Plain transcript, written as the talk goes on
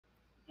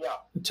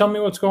Tell me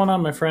what's going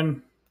on, my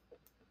friend.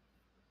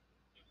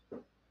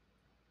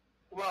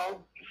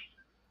 Well,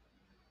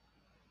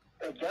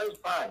 it does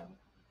fine,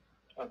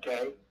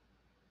 okay?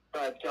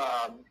 But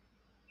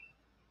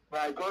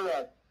when I go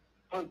to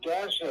put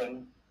gas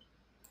in,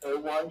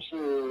 it wants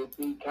to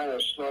be kind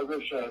of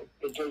sluggish and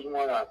it doesn't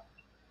want to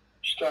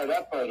start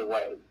up right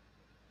away.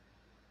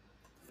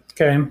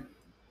 Okay.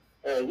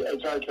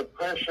 It's like a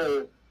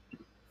pressure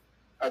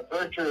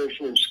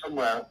issue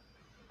somewhere.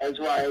 That's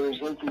why I was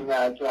looking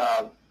at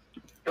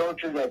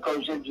filter that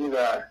goes into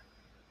the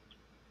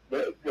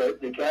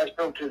gas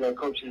filter that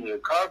goes into the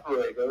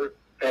carburetor,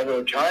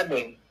 better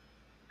timing.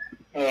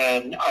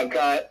 And I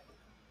got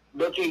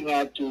looking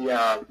at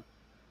the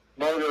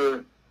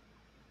motor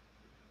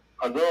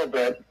a little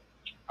bit.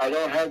 I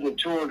don't have the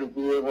tool to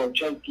be able to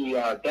take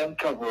the vent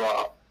cover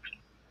off.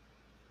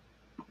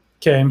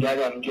 Okay.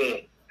 That I'm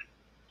getting.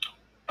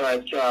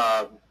 But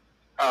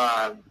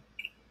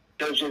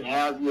doesn't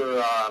have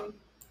your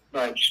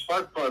like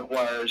spark plug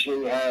wires.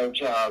 It has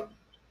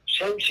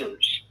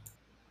sensors.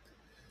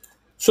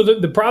 So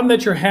the problem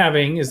that you're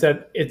having is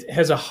that it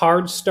has a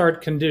hard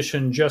start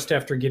condition just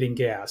after getting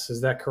gas.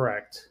 Is that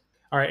correct?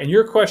 All right. And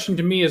your question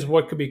to me is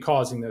what could be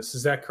causing this?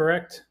 Is that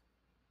correct?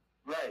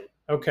 Right.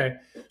 Okay.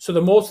 So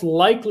the most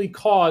likely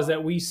cause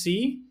that we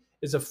see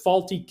is a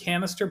faulty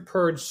canister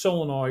purge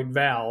solenoid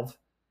valve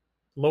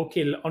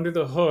located under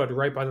the hood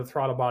right by the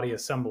throttle body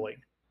assembly.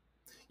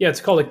 Yeah, it's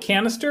called a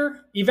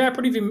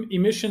evaporative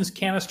emissions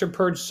canister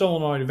purge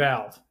solenoid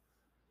valve.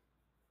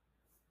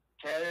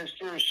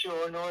 Canister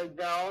solenoid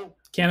valve?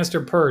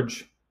 Canister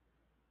purge.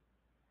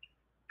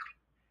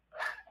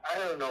 I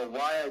don't know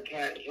why I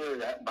can't hear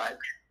that much.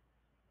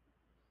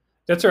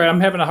 That's all right. I'm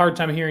having a hard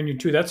time hearing you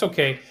too. That's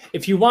okay.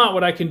 If you want,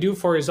 what I can do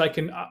for you is I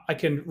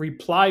can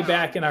reply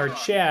back in our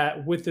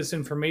chat with this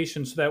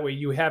information so that way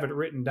you have it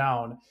written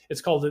down.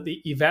 It's called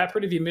the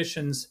evaporative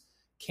emissions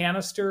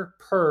canister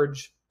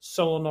purge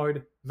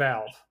solenoid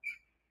valve.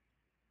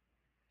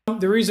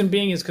 The reason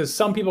being is because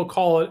some people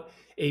call it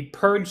a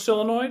purge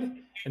solenoid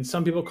and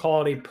some people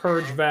call it a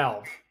purge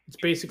valve. It's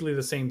basically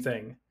the same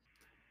thing.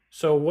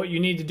 So what you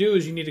need to do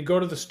is you need to go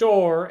to the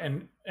store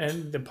and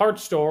the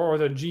parts store or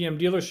the GM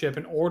dealership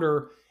and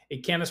order a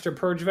canister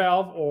purge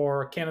valve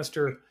or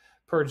canister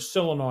purge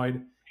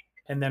solenoid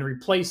and then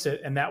replace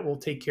it, and that will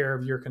take care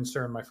of your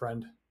concern, my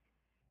friend.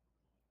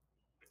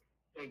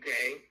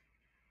 Okay.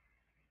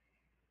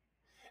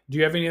 Do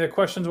you have any other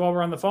questions while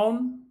we're on the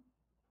phone?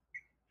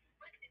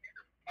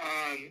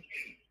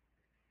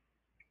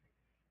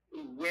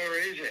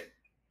 Where is it?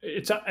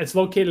 It's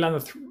located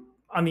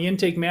on the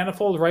intake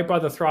manifold right by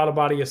the throttle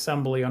body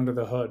assembly under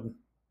the hood.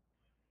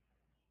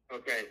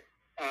 Okay.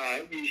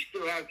 You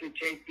still have to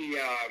take the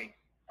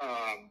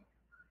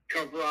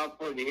cover off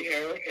for the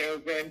air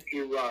vent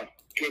to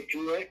get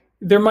to it?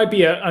 There might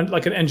be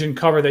like an engine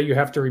cover that you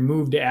have to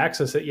remove to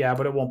access it, yeah,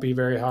 but it won't be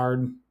very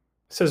hard. It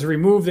says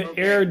remove the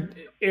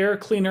air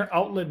cleaner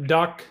outlet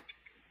duct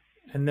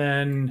and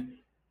then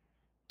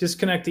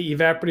disconnect the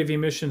evaporative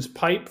emissions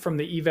pipe from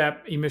the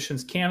evap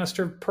emissions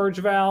canister purge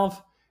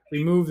valve.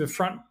 Remove the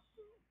front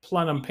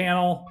plenum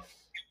panel.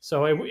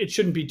 So it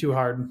shouldn't be too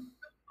hard.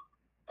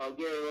 I'll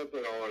get a look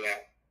at all of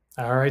that.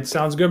 All right.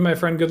 Sounds good, my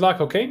friend. Good luck,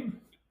 okay?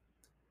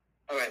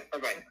 All right.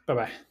 Bye-bye.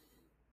 Bye-bye.